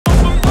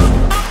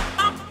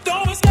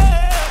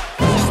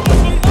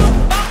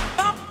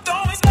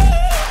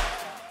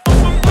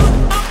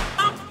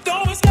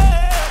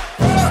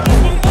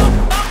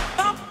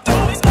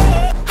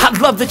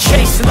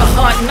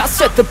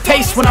set the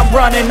pace when I'm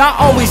running. I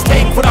always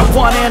take what I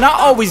want and I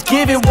always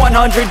give it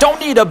 100. Don't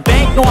need a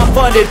bank, no I'm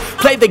funded.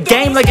 Play the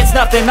game like it's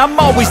nothing. I'm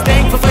always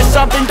thankful for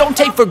something. Don't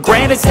take for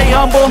granted, stay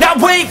humble. Now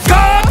wake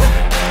up!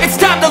 It's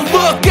time to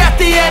look at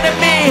the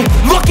enemy.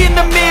 Look in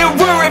the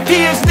mirror if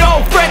he is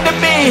no friend to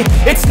me.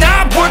 It's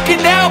not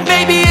working out,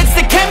 maybe it's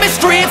the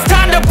chemistry. It's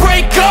time to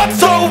break up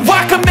so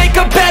I can make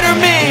a better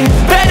me.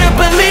 Better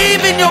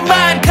believe in your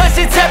mind, cause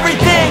it's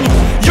everything.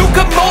 You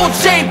can mold,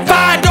 shape,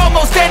 find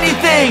almost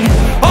anything.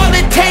 All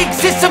it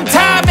takes is some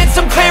time and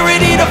some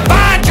clarity to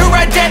find your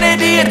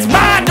identity. It's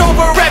mind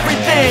over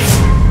everything.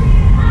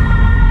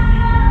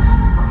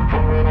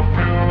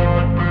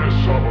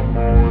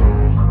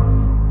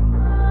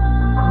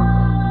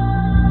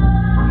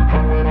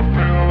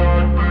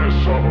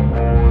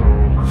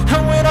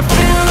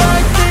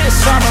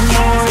 I'm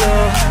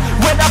immortal.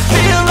 When I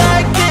feel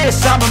like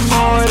this, I'm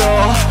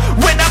immortal.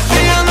 When I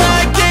feel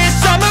like this,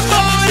 I'm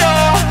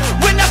immortal.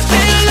 When I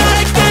feel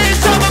like this,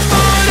 I'm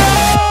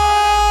immortal.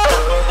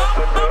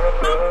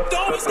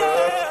 Don't be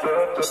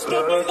scared. Just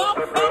give me up.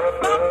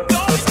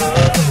 Don't be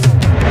scared.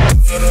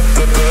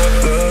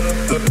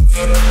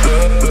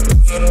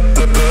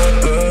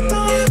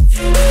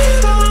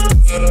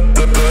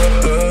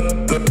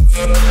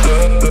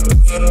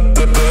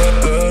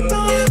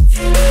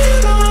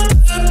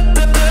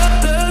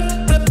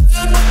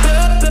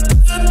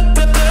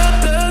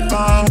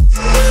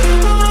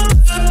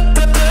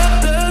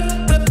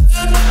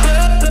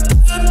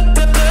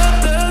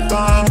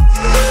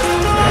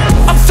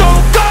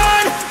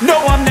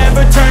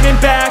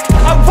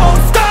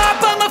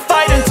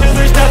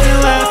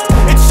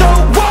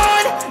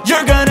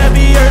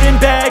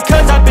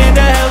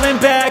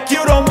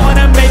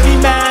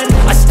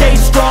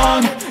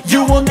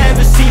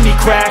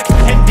 Crack.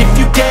 And if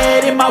you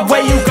get in my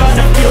way, you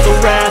gonna feel the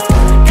wrath.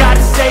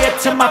 Gotta say it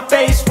to my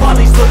face while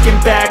he's looking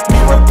back.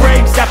 Mirror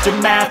breaks after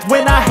math.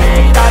 When I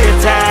hate, I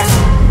attack.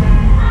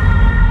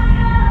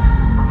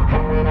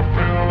 When I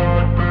feel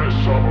like this,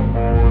 I'm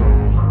immortal.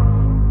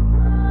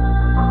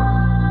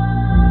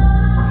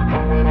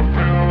 When I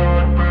feel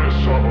like this,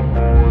 I'm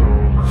immortal.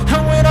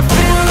 And when I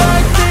feel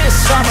like this,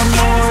 I'm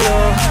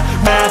immortal.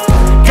 Math.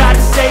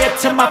 Gotta say it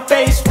to my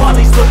face while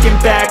he's looking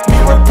back.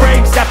 Mirror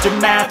breaks after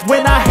math.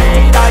 When I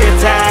hate, I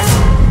attack.